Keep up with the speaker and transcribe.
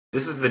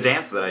This is the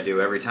dance that I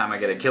do every time I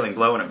get a killing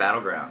blow in a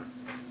battleground.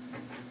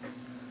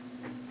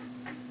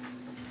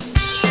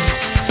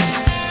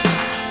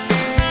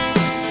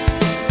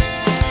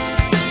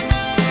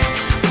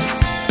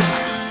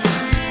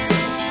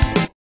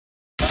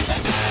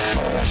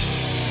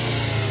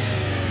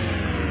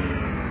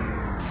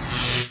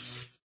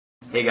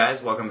 Hey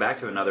guys, welcome back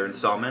to another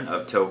installment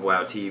of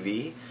ToveWow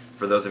TV.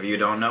 For those of you who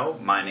don't know,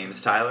 my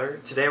name's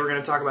Tyler. Today we're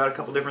going to talk about a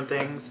couple different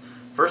things.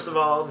 First of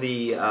all,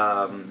 the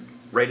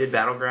rated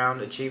battleground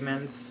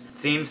achievements. It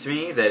seems to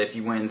me that if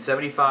you win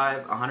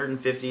 75,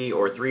 150,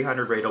 or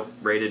 300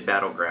 rated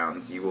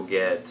battlegrounds, you will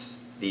get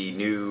the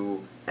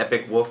new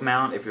Epic Wolf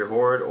Mount if you're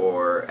Horde,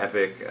 or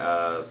Epic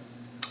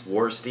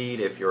War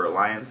Steed if you're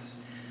Alliance.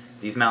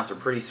 These mounts are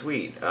pretty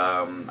sweet.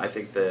 I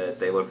think that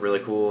they look really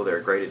cool. They're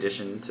a great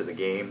addition to the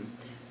game.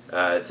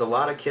 It's a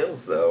lot of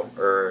kills though,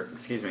 or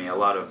excuse me, a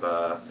lot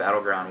of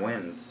battleground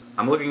wins.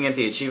 I'm looking at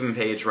the achievement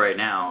page right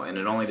now, and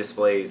it only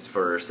displays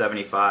for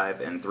 75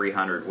 and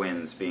 300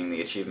 wins being the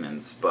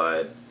achievements,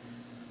 but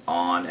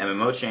on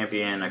MMO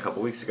Champion a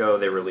couple weeks ago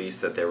they released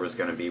that there was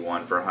going to be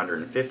one for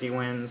 150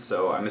 wins,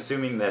 so I'm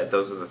assuming that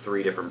those are the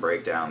three different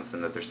breakdowns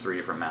and that there's three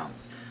different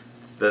mounts.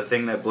 The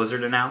thing that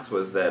Blizzard announced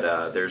was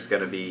that there's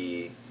going to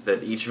be,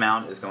 that each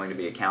mount is going to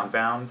be account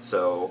bound,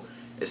 so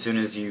as soon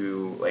as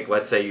you, like,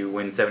 let's say you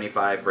win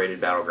 75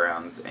 rated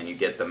battlegrounds and you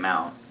get the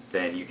mount,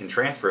 then you can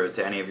transfer it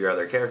to any of your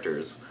other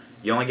characters.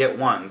 You only get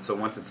one, so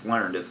once it's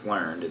learned, it's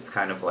learned. It's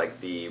kind of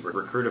like the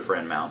Recruit a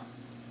Friend mount.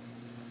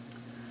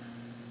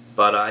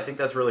 But I think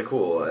that's really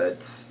cool.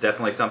 It's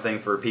definitely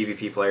something for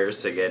PvP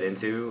players to get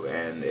into,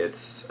 and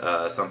it's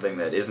something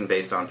that isn't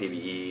based on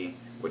PvE,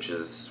 which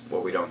is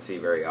what we don't see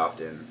very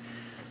often.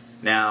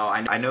 Now,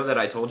 I know that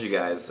I told you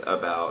guys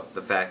about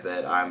the fact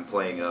that I'm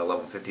playing a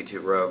level 52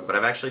 rogue, but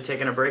I've actually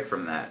taken a break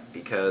from that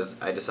because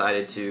I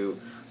decided to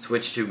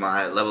switch to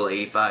my level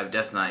 85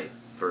 Death Knight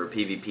for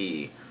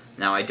PvP.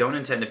 Now, I don't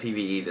intend to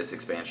PvE this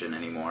expansion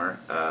anymore.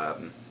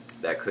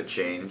 That could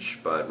change,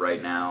 but right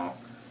now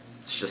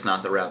it's just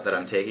not the route that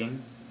I'm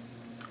taking.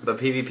 But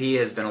PvP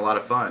has been a lot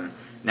of fun.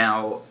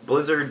 Now,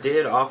 Blizzard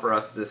did offer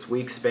us this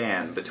week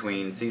span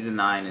between Season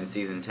 9 and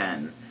Season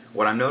 10.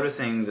 What I'm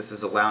noticing this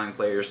is allowing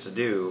players to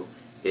do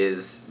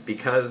is,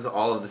 because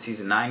all of the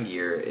Season 9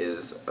 gear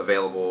is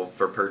available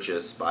for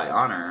purchase by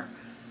Honor,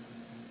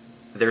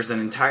 there's an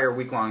entire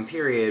week-long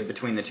period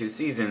between the two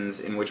seasons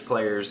in which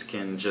players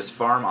can just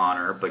farm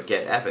Honor but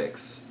get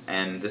epics.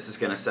 And this is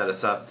going to set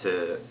us up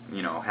to,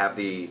 you know, have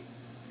the...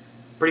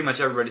 pretty much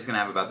everybody's going to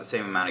have about the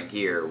same amount of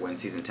gear when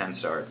Season 10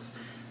 starts.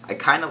 I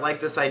kind of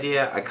like this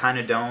idea, I kind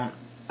of don't.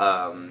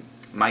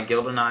 My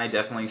guild and I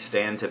definitely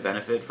stand to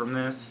benefit from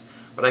this.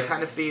 But I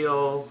kind of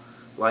feel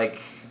like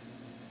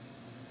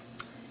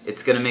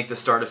it's going to make the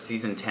start of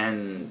Season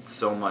 10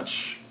 so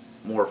much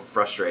more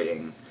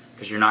frustrating,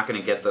 because you're not going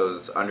to get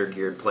those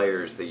undergeared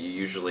players that you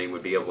usually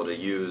would be able to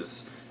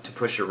use to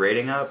push your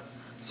rating up.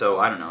 So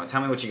I don't know. Tell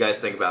me what you guys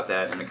think about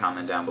that in the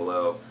comment down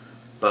below.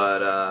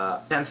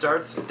 But 10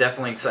 starts,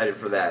 definitely excited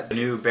for that. The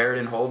new Barret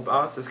and Hold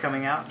boss is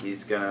coming out.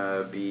 He's going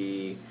to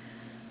be...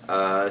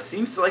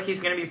 seems like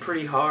he's going to be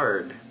pretty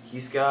hard.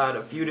 He's got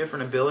a few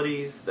different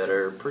abilities that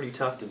are pretty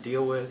tough to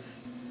deal with.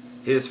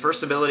 His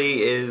first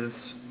ability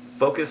is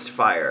Focused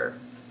Fire.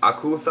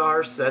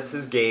 Akuthar sets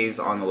his gaze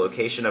on the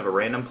location of a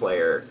random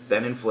player,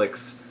 then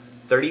inflicts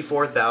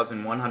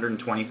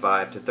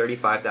 34,125 to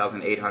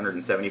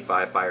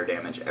 35,875 fire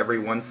damage every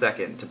 1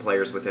 second to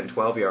players within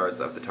 12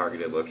 yards of the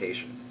targeted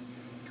location.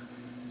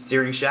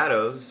 Searing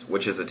Shadows,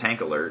 which is a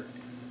tank alert,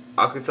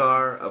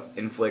 Akuthar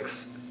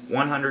inflicts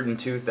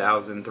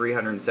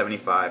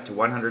 102,375 to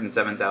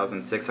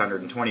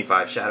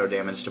 107,625 shadow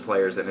damage to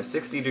players in a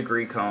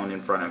 60-degree cone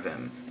in front of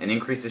him, and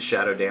increases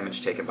shadow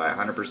damage taken by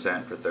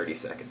 100% for 30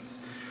 seconds.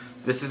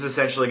 This is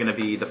essentially going to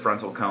be the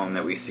frontal cone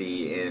that we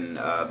see in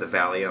the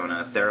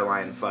Valiona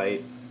Theraline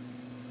fight.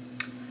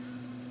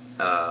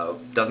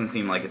 Doesn't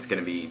seem like it's going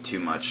to be too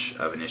much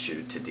of an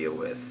issue to deal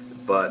with.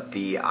 But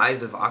the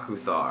Eyes of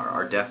Akuthar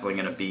are definitely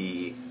going to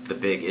be the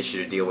big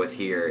issue to deal with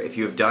here. If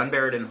you have done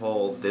Barret and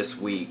Hold this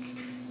week,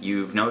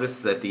 you've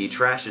noticed that the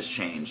trash has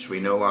changed. We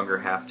no longer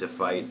have to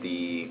fight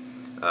the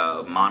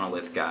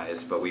monolith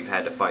guys, but we've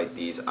had to fight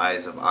these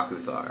Eyes of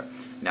Akuthar.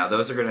 Now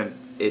those are going to,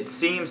 it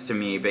seems to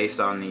me,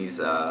 based on these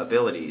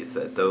abilities,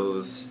 that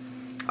those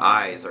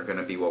eyes are going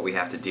to be what we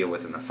have to deal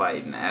with in the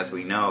fight. And as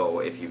we know,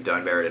 if you've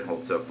done Barret and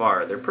Hold so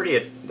far, they're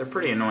pretty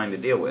annoying to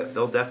deal with.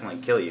 They'll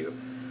definitely kill you.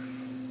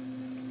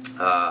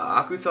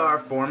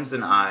 Akuthar forms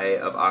an Eye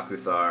of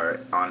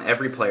Akuthar on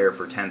every player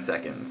for 10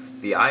 seconds.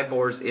 The eye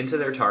bores into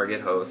their target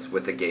host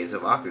with the Gaze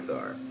of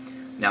Akuthar.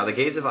 Now the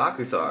Gaze of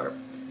Akuthar,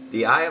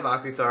 the Eye of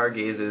Akuthar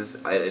gazes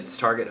at its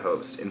target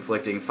host,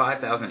 inflicting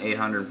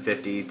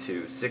 5,850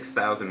 to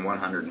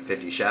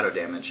 6,150 shadow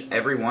damage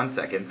every 1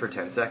 second for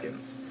 10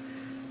 seconds.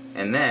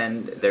 And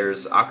then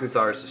there's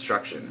Akuthar's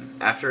Destruction.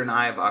 After an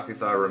Eye of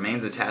Akuthar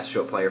remains attached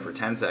to a player for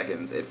 10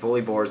 seconds, it fully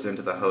bores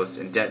into the host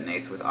and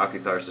detonates with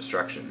Akuthar's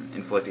Destruction,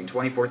 inflicting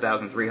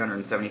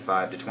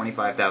 24,375 to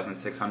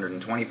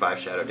 25,625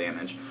 shadow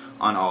damage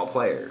on all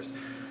players.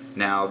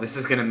 Now, this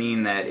is going to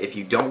mean that if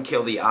you don't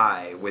kill the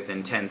eye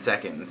within 10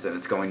 seconds, then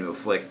it's going to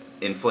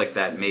inflict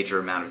that major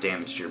amount of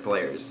damage to your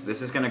players.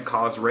 This is going to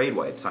cause raid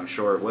wipes, I'm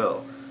sure it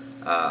will.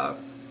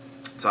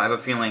 So I have a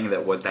feeling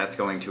that what that's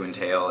going to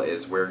entail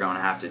is we're going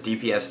to have to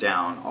DPS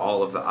down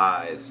all of the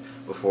eyes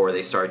before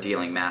they start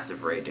dealing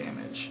massive raid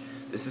damage.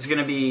 This is going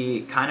to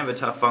be kind of a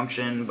tough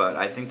function, but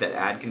I think that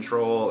ad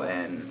control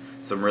and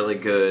some really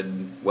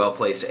good,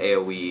 well-placed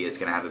AoE is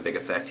going to have a big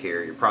effect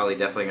here. You're probably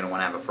definitely going to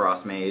want to have a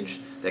Frost Mage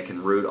that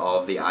can root all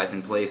of the eyes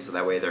in place, so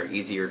that way they're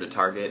easier to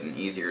target and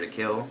easier to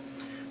kill.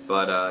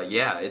 But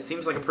yeah, it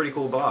seems like a pretty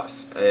cool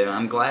boss.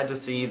 I'm glad to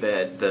see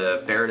that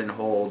the Barret and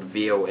Hold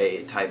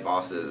VOA type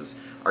bosses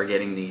are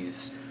getting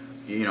these,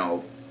 you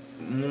know,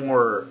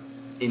 more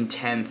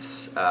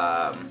intense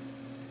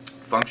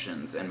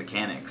functions and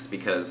mechanics,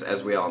 because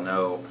as we all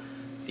know,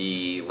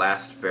 the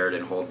last Barret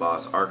and Hold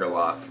boss,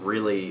 Argoloth,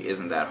 really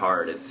isn't that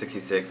hard. It's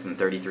 66 and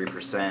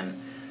 33%.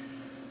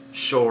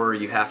 Sure,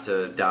 you have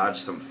to dodge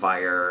some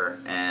fire,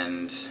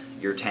 and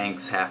your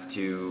tanks have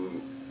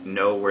to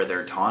know where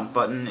their taunt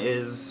button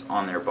is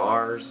on their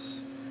bars.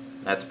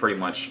 That's pretty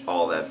much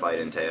all that fight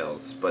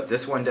entails. But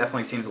this one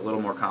definitely seems a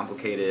little more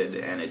complicated,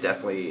 and it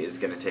definitely is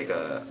going to take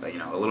a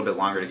little bit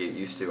longer to get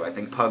used to. I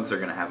think pugs are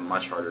going to have a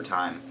much harder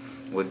time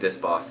with this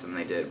boss than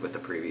they did with the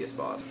previous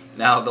boss.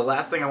 Now, the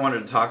last thing I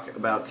wanted to talk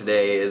about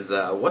today is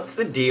what's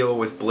the deal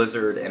with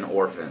Blizzard and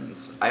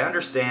orphans? I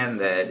understand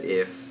that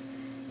if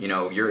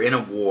you're in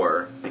a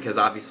war, because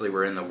obviously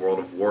we're in the world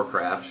of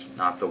Warcraft,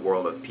 not the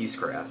world of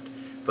Peacecraft.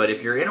 But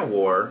if you're in a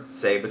war,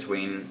 say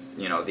between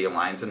the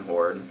Alliance and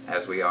Horde,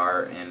 as we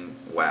are in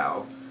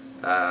WoW,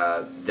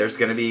 there's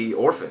going to be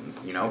orphans.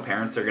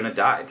 Parents are going to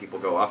die. People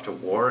go off to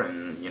war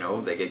and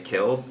they get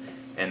killed,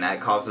 and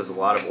that causes a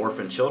lot of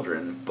orphan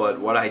children. But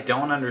what I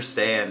don't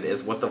understand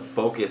is what the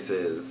focus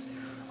is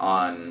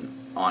on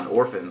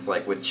orphans.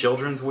 Like with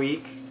Children's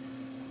Week,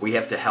 we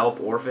have to help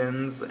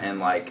orphans and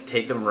like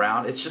take them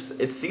around.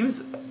 It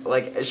seems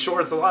like,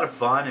 sure, it's a lot of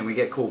fun and we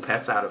get cool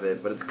pets out of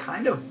it, but it's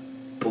kind of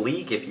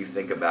bleak if you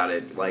think about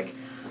it. Like,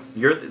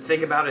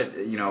 think about it,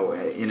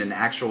 in an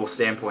actual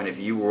standpoint. If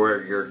you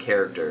were your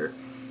character,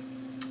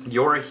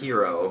 you're a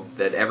hero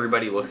that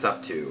everybody looks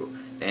up to,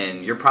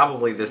 and you're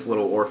probably this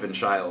little orphan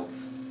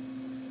child's,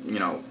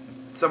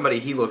 somebody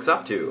he looks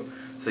up to.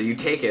 So you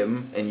take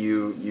him and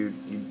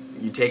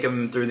you take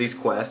him through these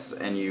quests,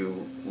 and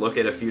you look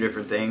at a few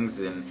different things,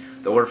 and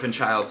the orphan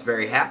child's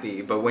very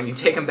happy. But when you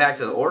take him back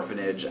to the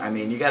orphanage, I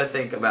mean, you got to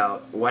think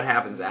about what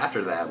happens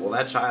after that. Well,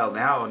 that child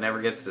now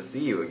never gets to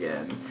see you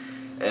again.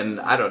 And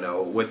I don't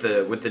know, with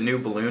the new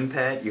balloon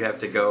pet, you have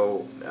to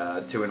go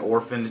to an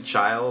orphaned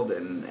child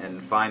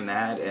and find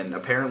that. And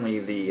apparently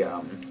the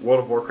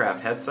World of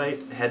Warcraft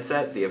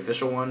headset, the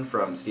official one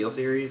from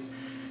SteelSeries,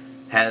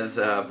 has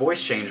a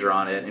voice changer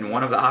on it, and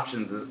one of the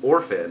options is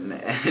orphan.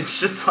 And it's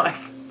just like,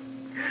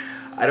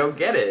 I don't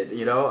get it.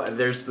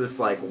 There's this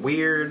like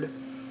weird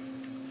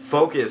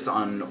focus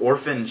on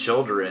orphan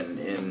children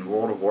in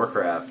World of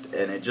Warcraft,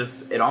 and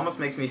it almost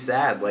makes me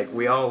sad. Like,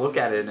 we all look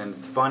at it and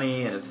it's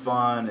funny and it's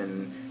fun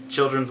and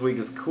Children's Week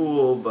is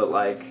cool, but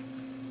like,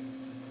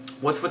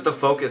 what's with the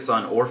focus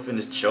on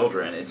orphaned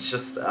children? It's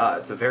just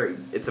it's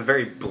a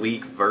very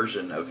bleak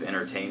version of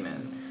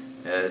entertainment.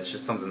 It's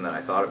just something that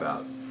I thought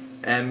about.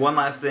 And one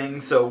last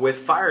thing, so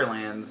with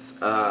Firelands,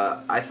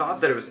 I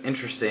thought that it was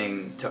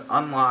interesting to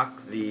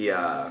unlock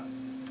the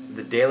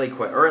daily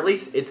quest, or at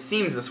least it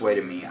seems this way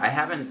to me. I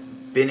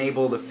haven't been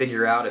able to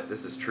figure out if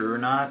this is true or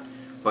not,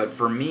 but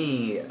for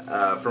me,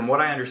 from what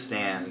I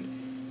understand,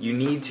 you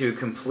need to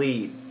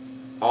complete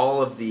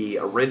all of the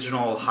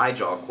original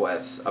Highjaw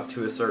quests up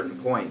to a certain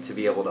point to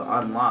be able to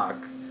unlock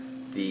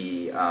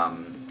the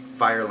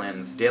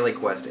Firelands daily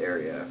quest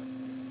area,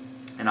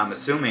 and I'm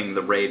assuming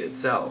the raid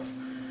itself.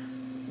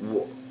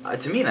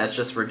 To me, that's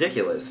just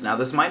ridiculous. Now,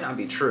 this might not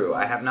be true.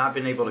 I have not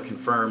been able to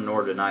confirm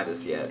nor deny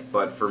this yet,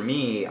 but for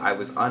me, I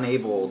was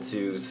unable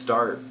to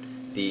start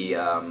the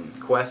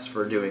quest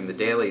for doing the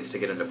dailies to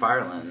get into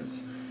Firelands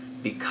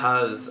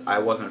because I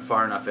wasn't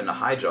far enough into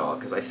Highjaw,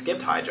 because I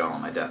skipped Highjaw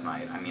on my Death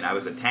Knight. I mean, I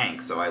was a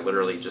tank, so I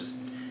literally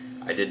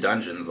I did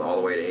dungeons all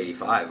the way to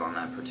 85 on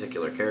that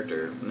particular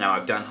character. Now,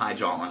 I've done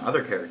Highjaw on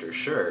other characters,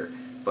 sure,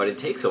 but it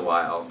takes a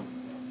while,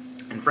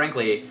 and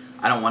frankly,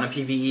 I don't want a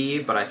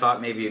PvE, but I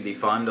thought maybe it'd be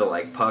fun to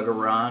like pug a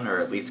run, or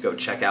at least go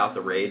check out the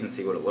raid and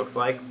see what it looks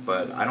like,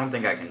 but I don't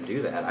think I can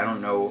do that. I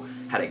don't know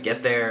how to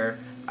get there.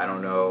 I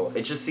don't know.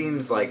 It just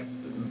seems like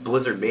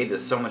Blizzard made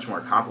this so much more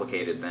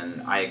complicated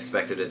than I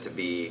expected it to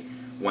be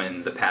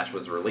when the patch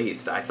was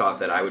released. I thought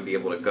that I would be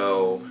able to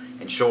go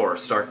and sure,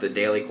 start the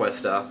daily quest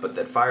stuff, but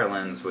that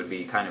Firelands would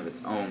be kind of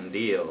its own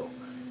deal.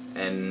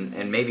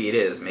 And maybe it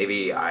is.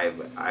 Maybe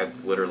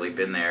I've literally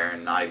been there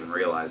and not even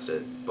realized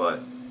it, but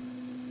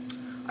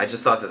I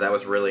just thought that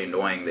was really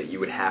annoying, that you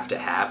would have to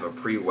have a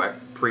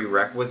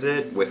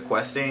prerequisite with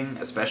questing,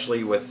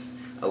 especially with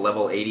a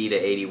level 80 to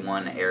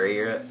 81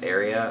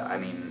 area. I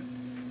mean,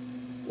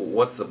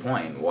 what's the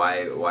point?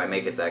 Why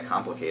make it that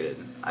complicated?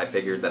 I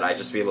figured that I'd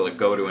just be able to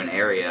go to an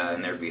area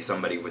and there'd be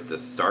somebody with the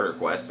starter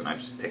quest, and I'd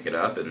just pick it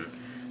up and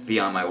be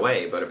on my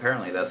way, but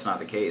apparently that's not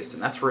the case,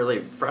 and that's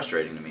really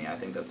frustrating to me. I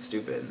think that's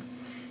stupid.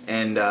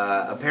 And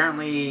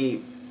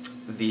apparently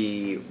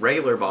the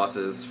regular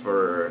bosses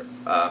for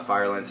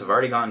Firelands have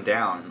already gone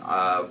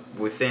down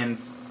within,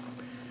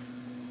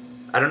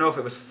 I don't know if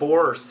it was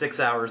 4 or 6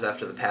 hours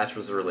after the patch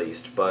was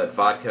released, but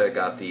Vodka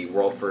got the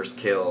world first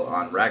kill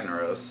on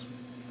Ragnaros.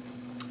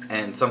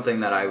 And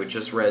something that I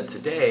just read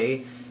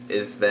today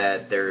is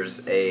that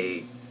there's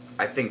a,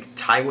 I think,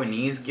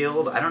 Taiwanese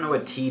guild. I don't know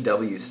what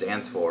TW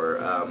stands for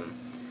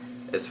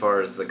as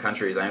far as the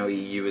countries. I know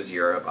EU is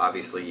Europe,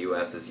 obviously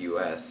US is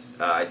US.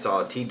 I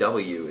saw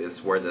TW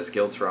is where this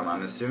guild's from.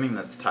 I'm assuming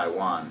that's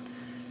Taiwan.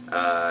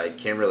 I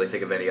can't really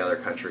think of any other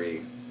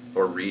country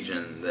or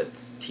region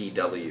that's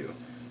TW.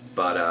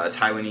 But a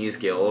Taiwanese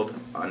guild,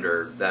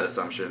 under that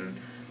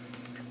assumption,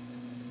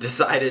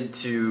 decided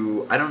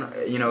to, I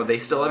don't, you know, they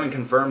still haven't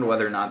confirmed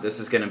whether or not this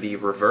is going to be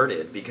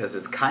reverted, because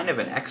it's kind of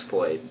an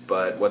exploit.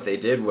 But what they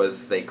did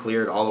was they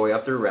cleared all the way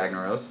up through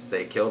Ragnaros,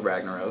 they killed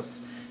Ragnaros,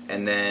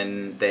 and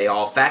then they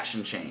all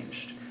faction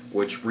changed,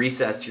 which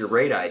resets your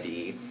raid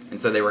ID, and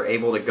so they were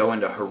able to go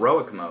into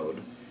heroic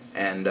mode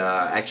and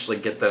actually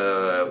get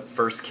the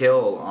first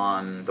kill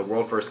on, the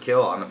world first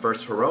kill on the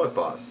first heroic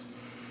boss.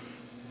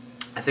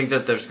 I think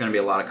that there's going to be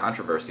a lot of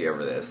controversy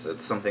over this.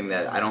 It's something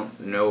that I don't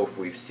know if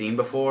we've seen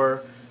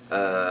before.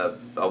 A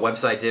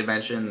website did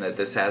mention that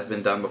this has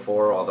been done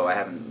before, although I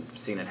haven't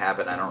seen it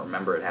happen. I don't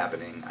remember it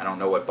happening. I don't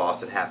know what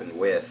boss it happened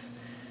with.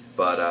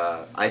 But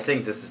I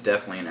think this is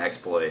definitely an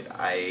exploit.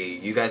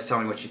 You guys tell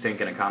me what you think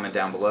in a comment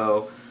down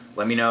below.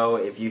 Let me know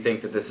if you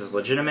think that this is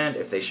legitimate,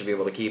 if they should be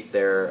able to keep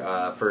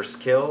their first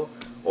kill,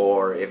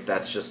 or if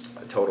that's just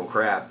total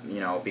crap.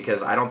 You know,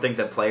 because I don't think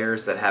that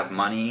players that have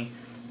money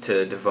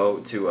to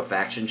devote to a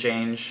faction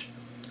change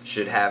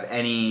should have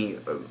any,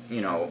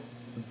 you know,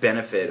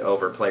 benefit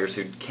over players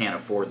who can't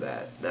afford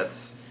that.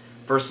 That's,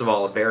 first of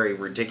all, a very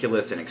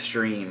ridiculous and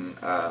extreme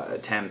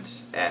attempt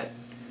at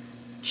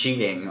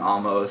cheating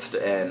almost,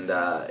 and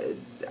I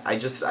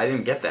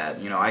didn't get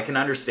that. You know, I can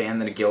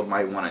understand that a guild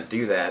might want to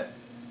do that.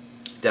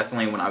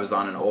 Definitely when I was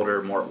on an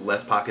older,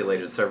 less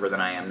populated server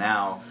than I am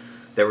now,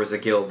 there was a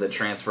guild that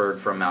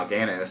transferred from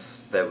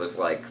Mal'Ganis that was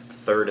like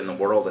 3rd in the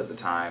world at the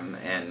time,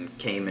 and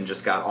came and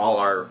just got all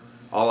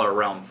our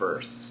realm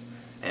first,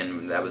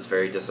 and that was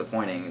very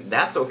disappointing.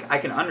 That's okay. I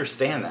can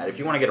understand that. If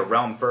you want to get a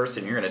realm first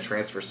and you're going to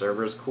transfer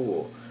servers,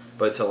 cool.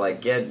 But to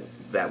like get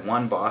that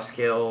one boss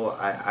kill,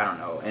 I don't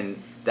know.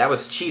 And that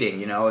was cheating,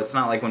 you know. It's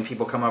not like when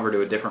people come over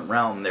to a different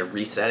realm, they're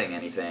resetting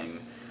anything.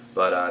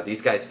 But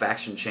these guys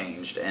faction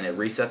changed, and it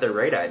reset their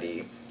raid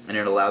ID, and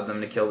it allowed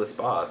them to kill this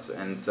boss.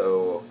 And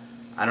so,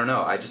 I don't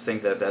know. I just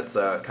think that that's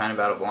kind of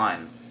out of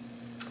line.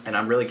 And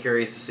I'm really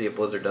curious to see if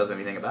Blizzard does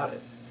anything about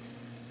it.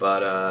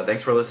 But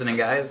thanks for listening,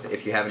 guys.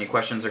 If you have any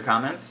questions or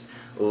comments,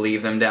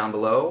 leave them down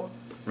below.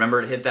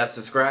 Remember to hit that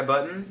subscribe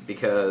button,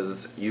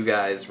 because you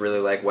guys really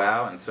like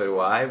WoW, and so do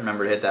I.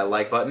 Remember to hit that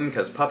like button,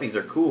 because puppies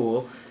are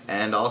cool.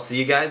 And I'll see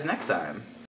you guys next time.